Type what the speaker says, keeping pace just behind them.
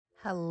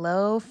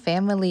Hello,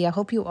 family. I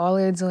hope you all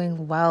are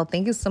doing well.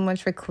 Thank you so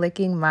much for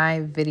clicking my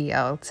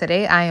video.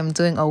 Today, I am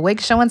doing a wig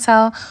show and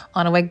tell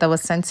on a wig that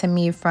was sent to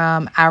me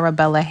from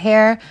Arabella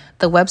Hair.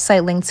 The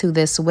website link to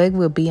this wig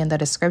will be in the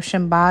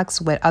description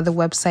box with other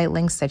website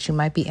links that you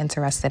might be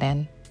interested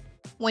in.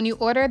 When you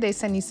order, they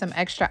send you some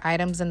extra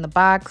items in the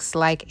box,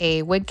 like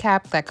a wig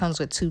cap that comes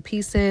with 2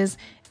 pieces,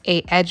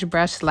 a edge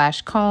brush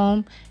 /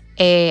 comb,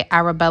 a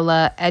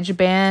Arabella edge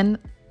band,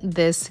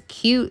 this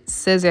cute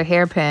scissor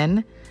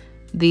hairpin,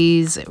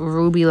 these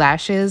ruby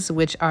lashes,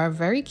 which are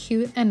very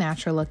cute and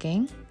natural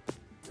looking.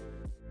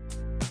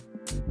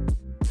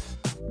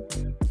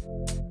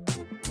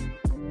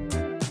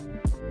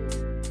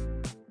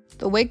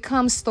 The wig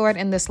comes stored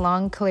in this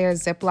long clear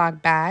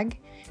Ziploc bag.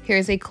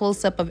 Here's a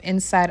close-up of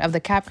inside of the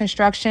cap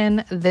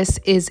construction. This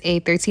is a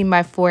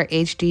 13x4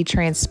 HD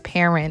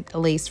transparent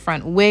lace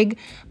front wig.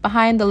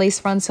 Behind the lace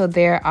front, so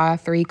there are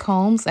 3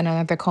 combs and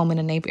another comb in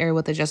the nape area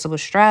with adjustable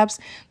straps.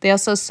 They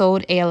also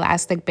sewed a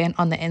elastic band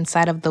on the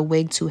inside of the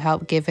wig to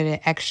help give it an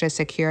extra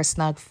secure,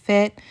 snug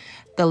fit.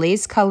 The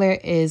lace color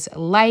is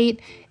light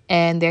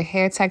and their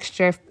hair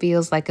texture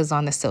feels like it's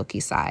on the silky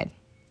side.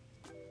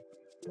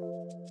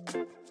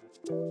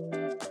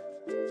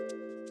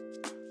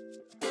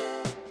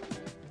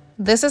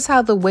 This is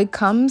how the wig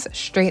comes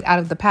straight out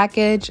of the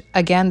package.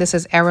 Again, this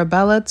is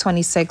Arabella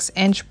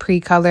 26-inch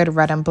pre-colored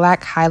red and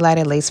black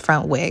highlighted lace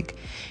front wig.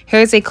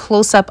 Here's a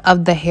close-up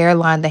of the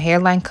hairline. The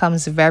hairline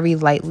comes very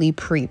lightly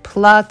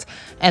pre-plucked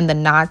and the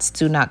knots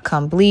do not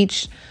come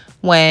bleached.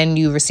 When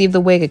you receive the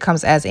wig, it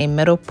comes as a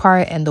middle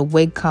part and the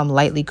wig come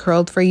lightly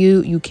curled for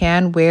you. You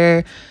can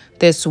wear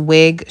this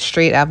wig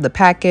straight out of the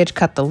package,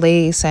 cut the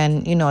lace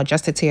and,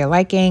 adjust it to your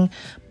liking.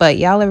 But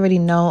y'all already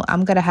know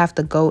I'm going to have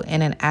to go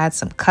in and add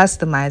some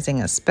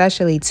customizing,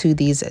 especially to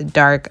these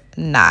dark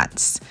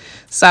knots.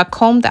 So I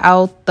brushed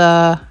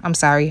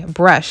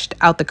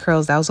out the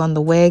curls that was on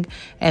the wig.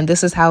 And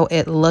this is how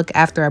it looked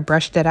after I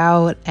brushed it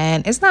out.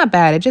 And it's not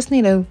bad. It just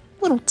need a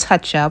little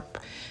touch up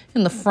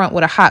in the front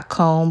with a hot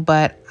comb.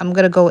 But I'm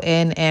going to go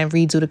in and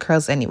redo the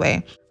curls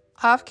anyway.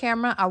 Off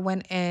camera, I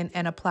went in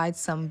and applied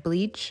some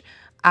bleach.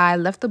 I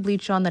left the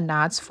bleach on the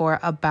knots for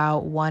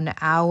about 1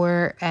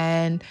 hour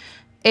and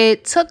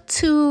it took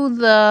to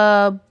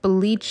the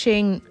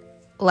bleaching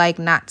like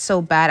not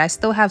so bad. I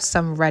still have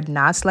some red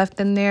knots left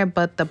in there,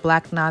 but the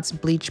black knots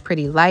bleach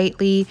pretty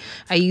lightly.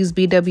 I used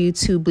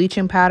BW2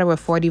 bleaching powder with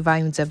 40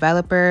 volume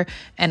developer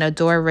and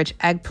Adore Rich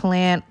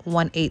Eggplant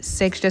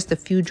 186, just a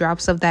few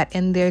drops of that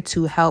in there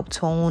to help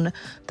tone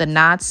the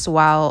knots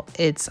while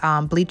it's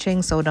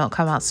bleaching so it don't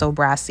come out so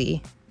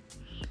brassy.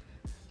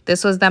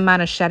 This was the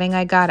amount of shedding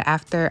I got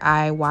after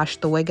I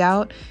washed the wig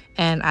out,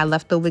 and I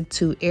left the wig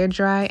to air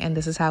dry, and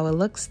this is how it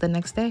looks the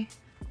next day.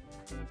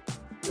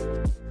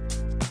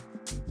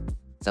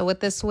 So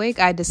with this wig,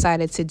 I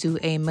decided to do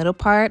a middle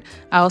part.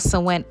 I also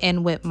went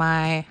in with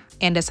my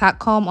Andis hot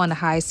comb on the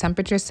highest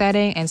temperature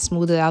setting and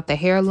smoothed out the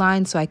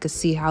hairline so I could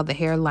see how the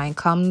hairline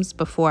comes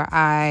before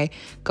I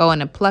go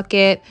in and pluck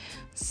it.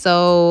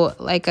 So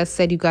like I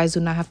said, you guys do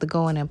not have to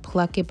go in and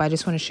pluck it, but I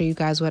just want to show you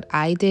guys what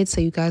I did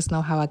so you guys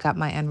know how I got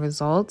my end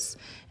results.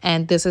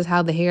 And this is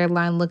how the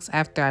hairline looks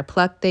after I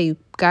plucked it. You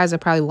guys are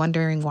probably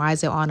wondering, why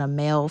is it on a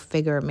male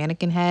figure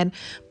mannequin head?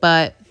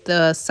 But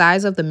the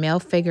size of the male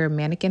figure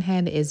mannequin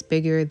head is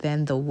bigger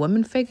than the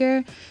woman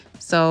figure,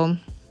 so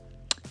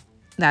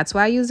that's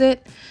why I use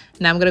it.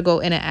 Now I'm going to go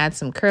in and add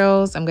some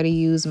curls. I'm going to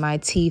use my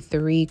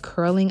T3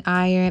 curling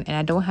iron, and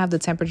I don't have the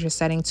temperature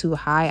setting too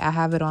high. I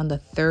have it on the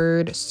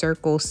 3rd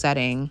circle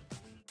setting.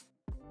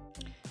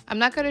 I'm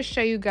not going to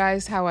show you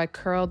guys how I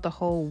curled the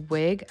whole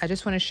wig. I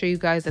just want to show you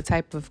guys the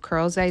type of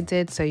curls I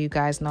did so you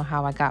guys know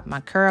how I got my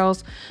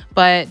curls.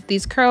 But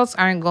these curls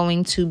aren't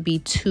going to be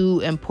too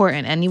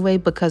important anyway,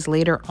 because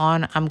later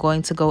on I'm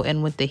going to go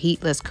in with the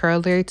heatless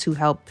curler to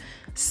help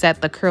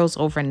set the curls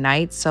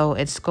overnight. So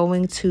it's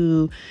going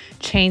to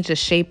change the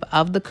shape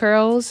of the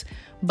curls,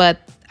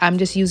 but I'm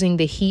just using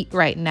the heat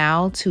right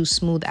now to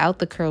smooth out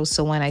the curls.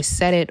 So when I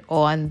set it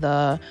on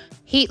the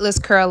heatless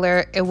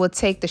curler, it will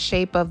take the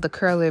shape of the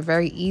curler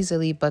very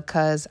easily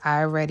because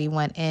I already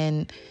went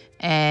in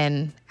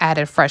and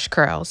added fresh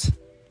curls.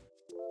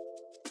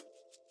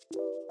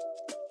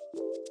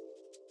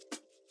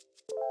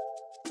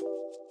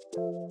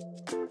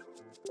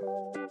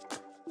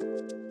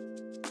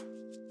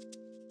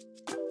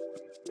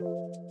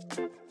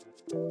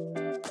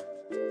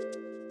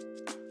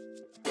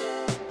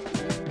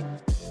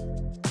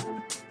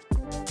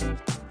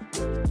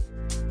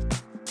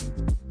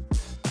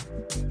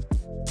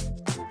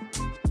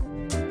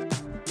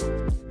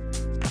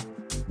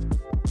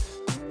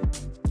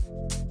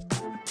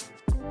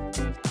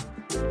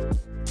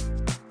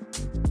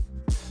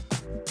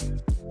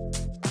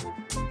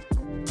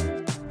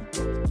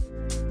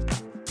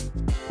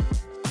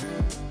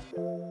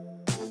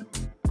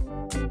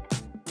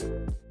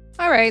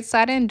 Alright, so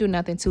I didn't do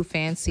nothing too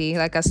fancy.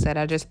 Like I said,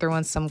 I just threw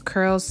in some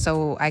curls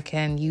so I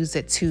can use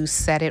it to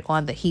set it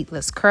on the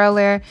heatless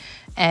curler.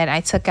 And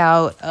I took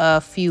out a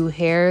few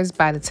hairs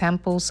by the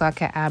temple so I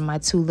could add my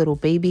 2 little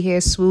baby hair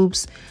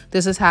swoops.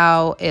 This is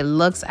how it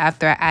looks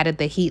after I added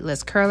the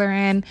heatless curler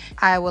in.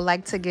 I would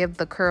like to give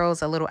the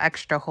curls a little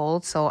extra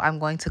hold, so I'm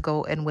going to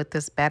go in with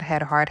this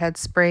bedhead hardhead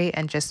spray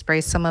and just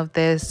spray some of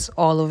this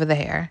all over the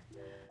hair.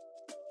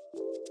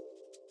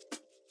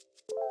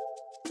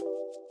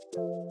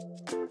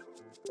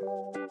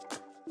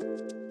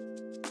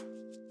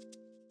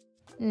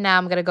 Now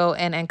I'm going to go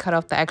in and cut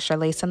off the extra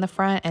lace in the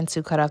front. And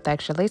to cut off the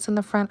extra lace in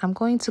the front, I'm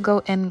going to go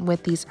in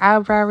with these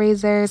eyebrow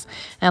razors.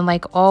 And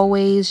like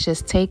always,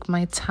 just take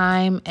my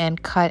time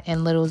and cut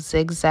in little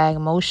zigzag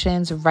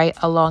motions right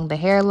along the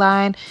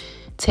hairline.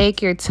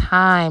 Take your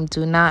time.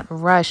 Do not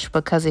rush,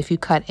 because if you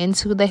cut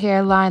into the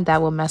hairline,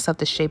 that will mess up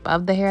the shape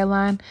of the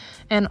hairline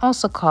and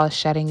also cause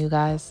shedding, you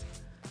guys.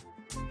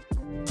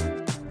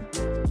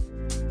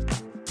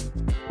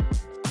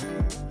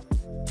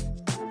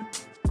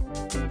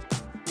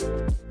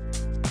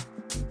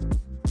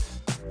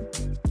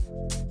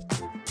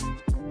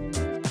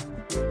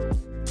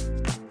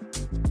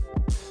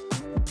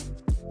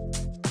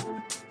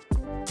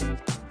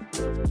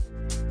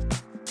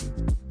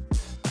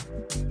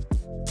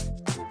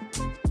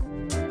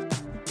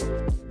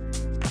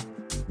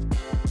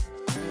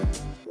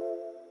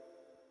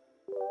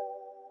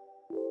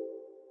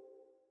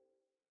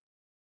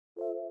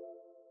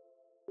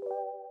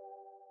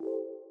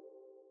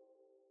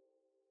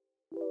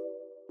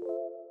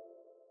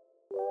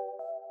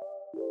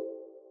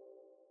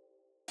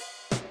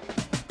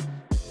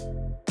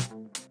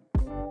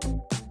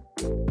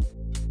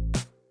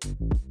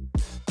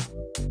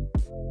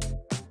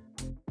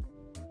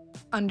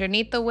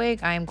 Underneath the wig,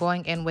 I am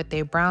going in with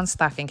a brown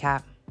stocking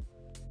cap.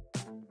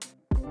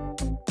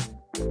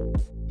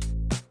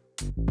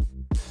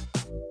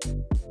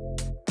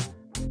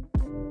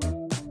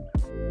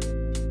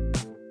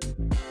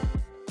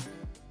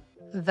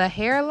 The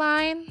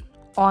hairline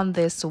on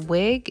this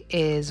wig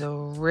is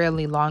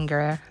really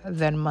longer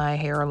than my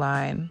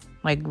hairline,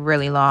 like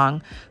really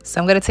long.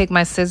 So I'm going to take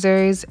my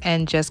scissors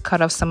and just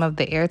cut off some of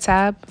the ear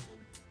tab.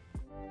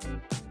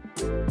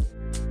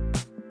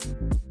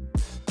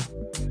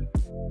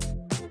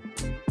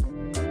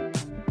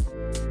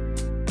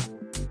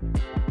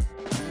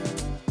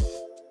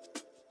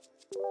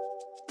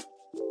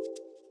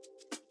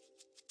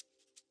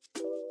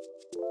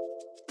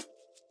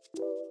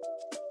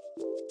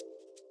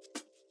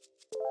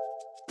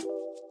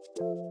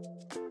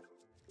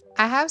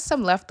 I have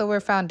some leftover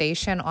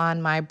foundation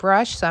on my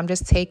brush, so I'm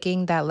just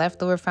taking that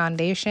leftover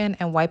foundation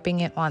and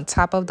wiping it on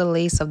top of the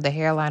lace of the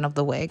hairline of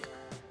the wig.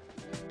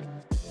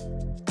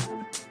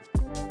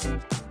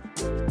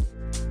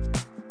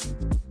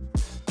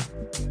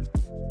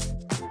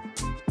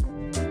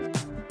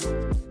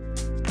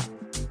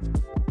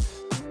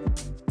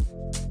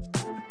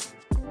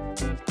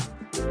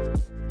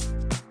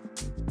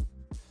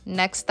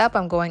 Next up,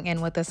 I'm going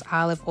in with this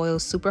olive oil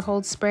super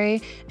hold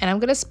spray, and I'm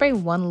going to spray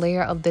 1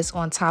 layer of this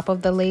on top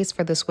of the lace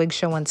for this wig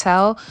show and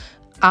tell.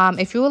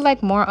 If you would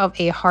like more of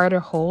a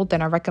harder hold,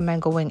 then I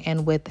recommend going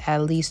in with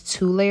at least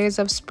 2 layers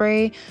of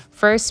spray.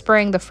 First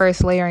spraying the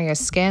first layer on your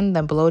skin,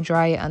 then blow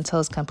dry it until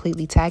it's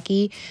completely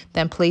tacky.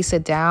 Then place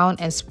it down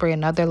and spray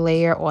another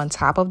layer on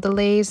top of the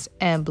lace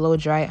and blow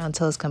dry it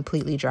until it's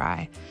completely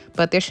dry.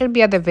 But there should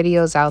be other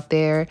videos out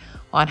there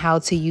on how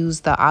to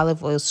use the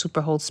olive oil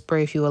super hold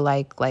spray if you would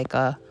like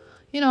a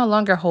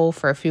longer hold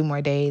for a few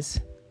more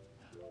days.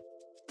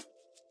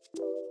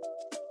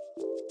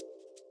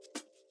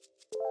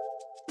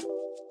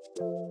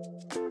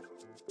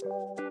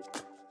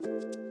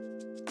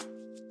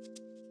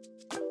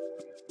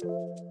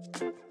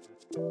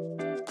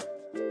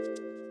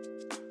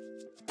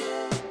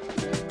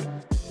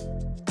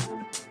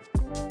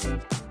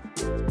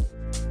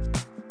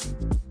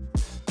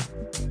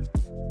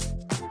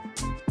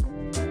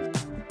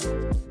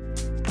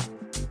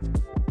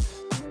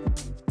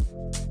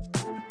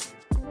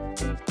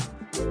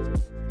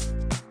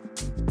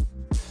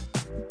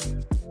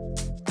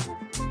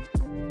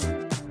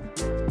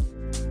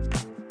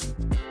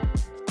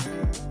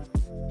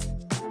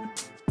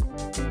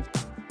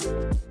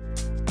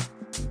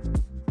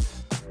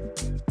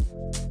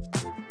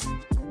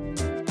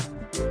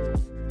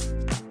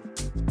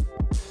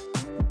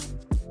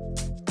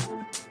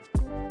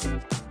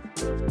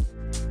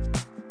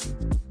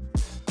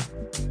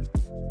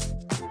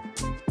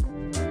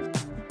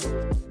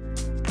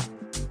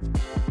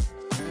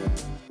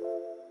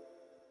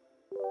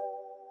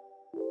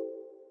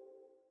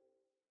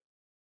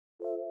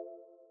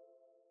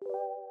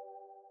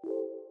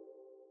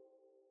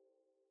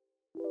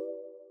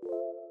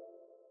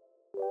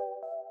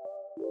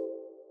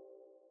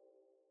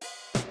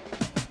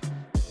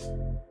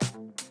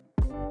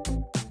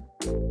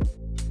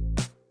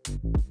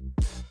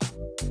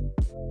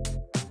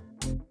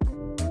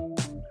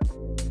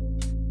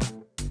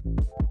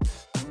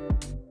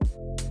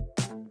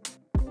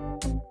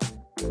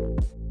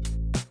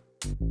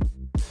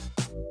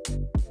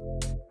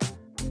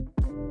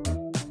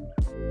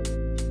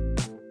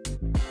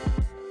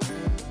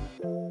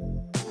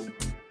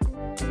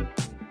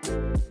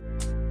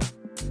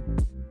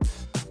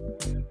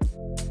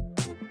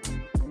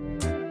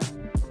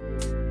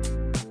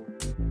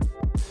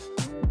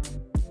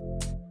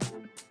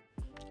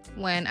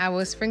 When I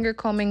was finger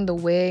combing the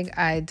wig,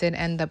 I did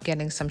end up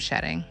getting some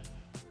shedding.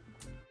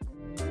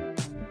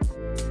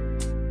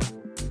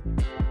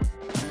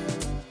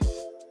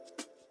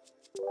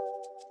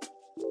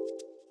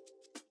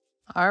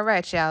 All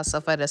right, y'all,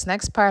 so for this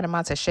next part, I'm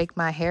about to shake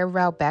my hair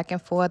out back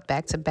and forth,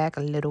 back to back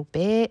a little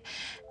bit.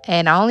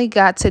 And I only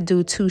got to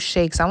do 2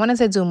 shakes. I wanted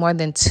to do more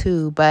than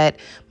 2, but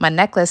my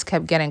necklace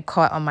kept getting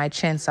caught on my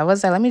chin. So I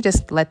was like, let me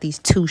just let these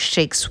 2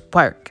 shakes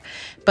work.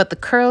 But the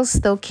curls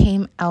still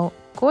came out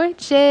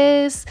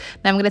gorgeous.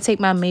 Now I'm going to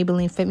take my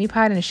Maybelline Fit Me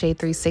powder in the shade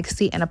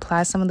 360 and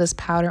apply some of this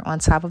powder on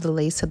top of the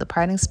lace to the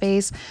parting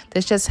space.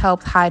 This just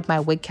helped hide my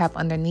wig cap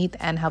underneath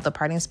and help the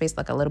parting space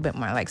look a little bit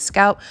more like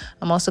scalp.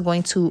 I'm also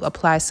going to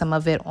apply some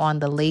of it on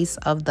the lace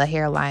of the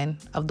hairline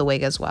of the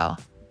wig as well.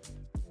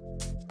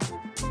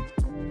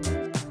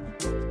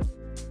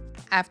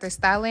 After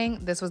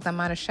styling, this was the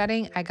amount of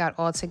shedding I got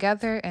all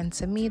together, and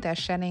to me that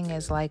shedding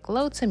is like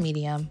low to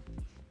medium.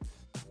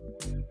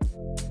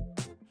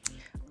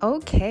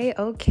 Okay,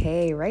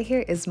 right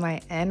here is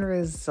my end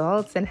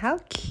results, and how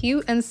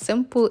cute and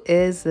simple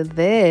is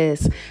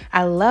this?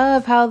 I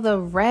love how the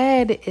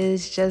red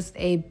is just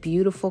a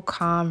beautiful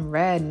calm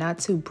red, not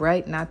too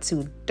bright, not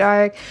too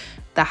dark.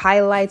 The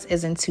highlights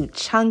isn't too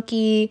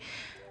chunky.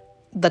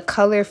 The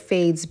color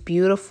fades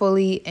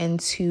beautifully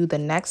into the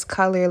next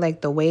color,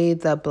 like the way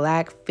the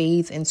black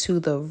fades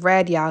into the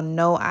red. Y'all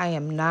know I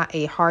am not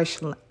a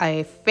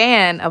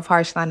fan of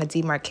harsh line of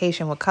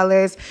demarcation with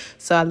colors,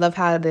 so I love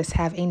how this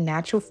have a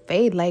natural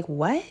fade. Like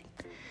what?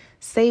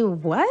 Say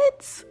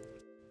what?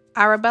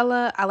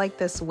 Arabella, I like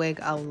this wig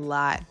a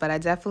lot, but I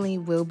definitely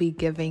will be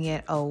giving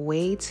it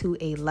away to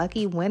a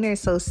lucky winner,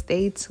 so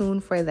stay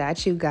tuned for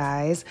that, you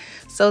guys.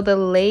 So the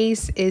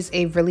lace is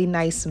a really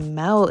nice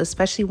melt,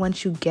 especially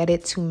once you get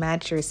it to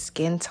match your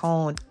skin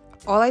tone.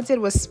 All I did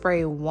was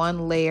spray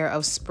 1 layer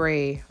of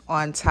spray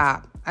on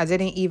top. I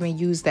didn't even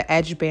use the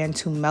edge band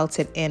to melt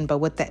it in, but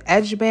with the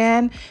edge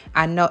band,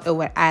 I know it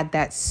would add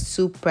that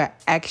super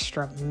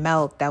extra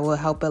melt that will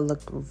help it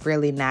look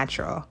really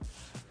natural.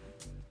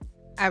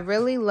 I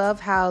really love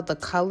how the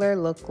color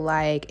looked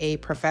like a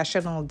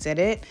professional did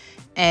it,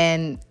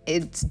 and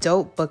it's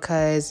dope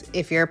because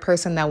if you're a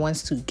person that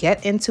wants to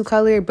get into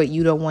color but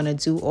you don't want to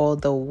do all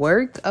the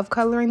work of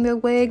coloring the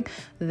wig,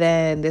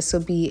 then this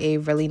will be a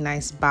really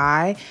nice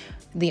buy.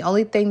 The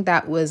only thing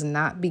that was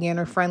not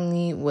beginner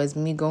friendly was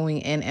me going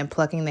in and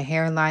plucking the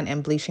hairline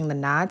and bleaching the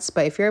knots,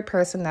 but if you're a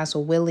person that's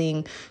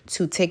willing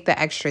to take the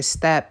extra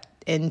step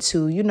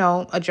into, you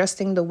know,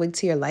 adjusting the wig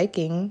to your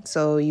liking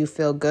so you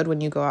feel good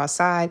when you go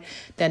outside,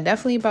 then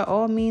definitely by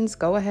all means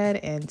go ahead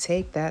and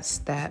take that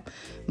step.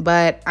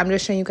 But I'm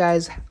just showing you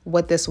guys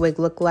what this wig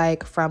looked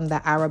like from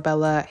the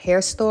Arabella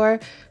Hair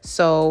store.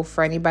 So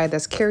for anybody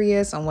that's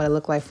curious on what it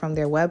looked like from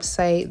their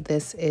website,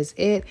 this is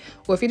it.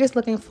 Or if you're just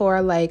looking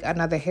for like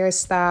another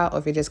hairstyle, or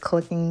if you're just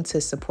clicking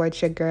to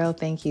support your girl,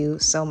 thank you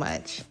so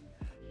much.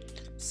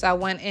 So I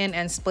went in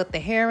and split the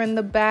hair in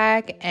the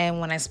back, and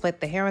when I split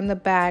the hair in the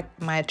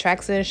back, my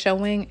tracks is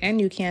showing and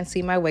you can't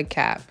see my wig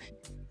cap.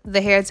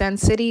 The hair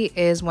density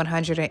is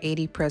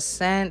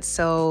 180%,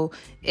 so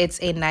it's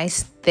a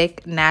nice,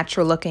 thick,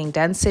 natural looking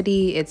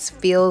density. It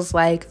feels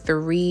like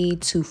 3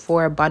 to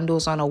 4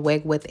 bundles on a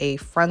wig with a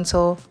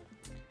frontal.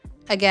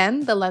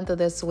 Again, the length of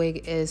this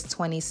wig is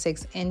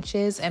 26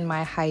 inches and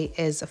my height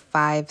is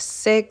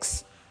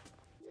 5'6".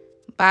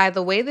 By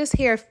the way this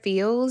hair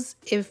feels,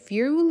 if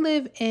you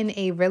live in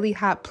a really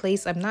hot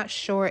place, I'm not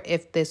sure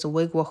if this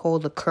wig will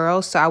hold the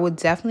curls. So I would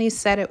definitely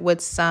set it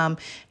with some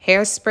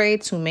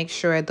hairspray to make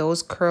sure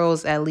those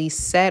curls at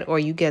least set, or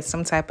you get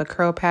some type of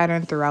curl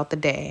pattern throughout the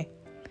day.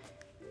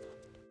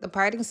 The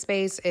parting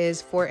space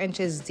is 4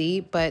 inches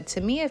deep, but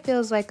to me it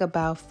feels like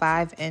about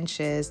 5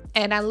 inches.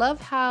 And I love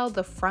how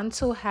the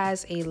frontal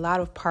has a lot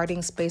of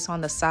parting space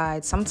on the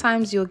side.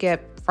 Sometimes you'll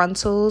get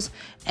frontals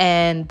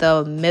and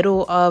the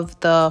middle of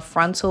the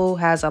frontal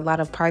has a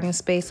lot of parting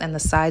space and the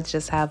sides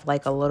just have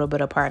like a little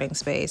bit of parting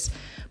space.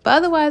 But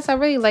otherwise, I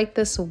really like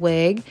this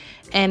wig.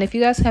 And if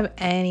you guys have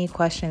any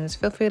questions,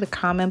 feel free to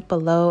comment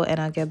below and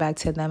I'll get back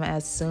to them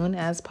as soon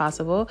as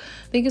possible.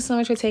 Thank you so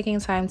much for taking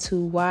time to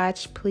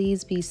watch.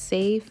 Please be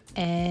safe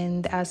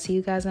and I'll see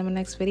you guys in my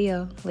next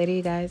video. Later,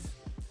 you guys.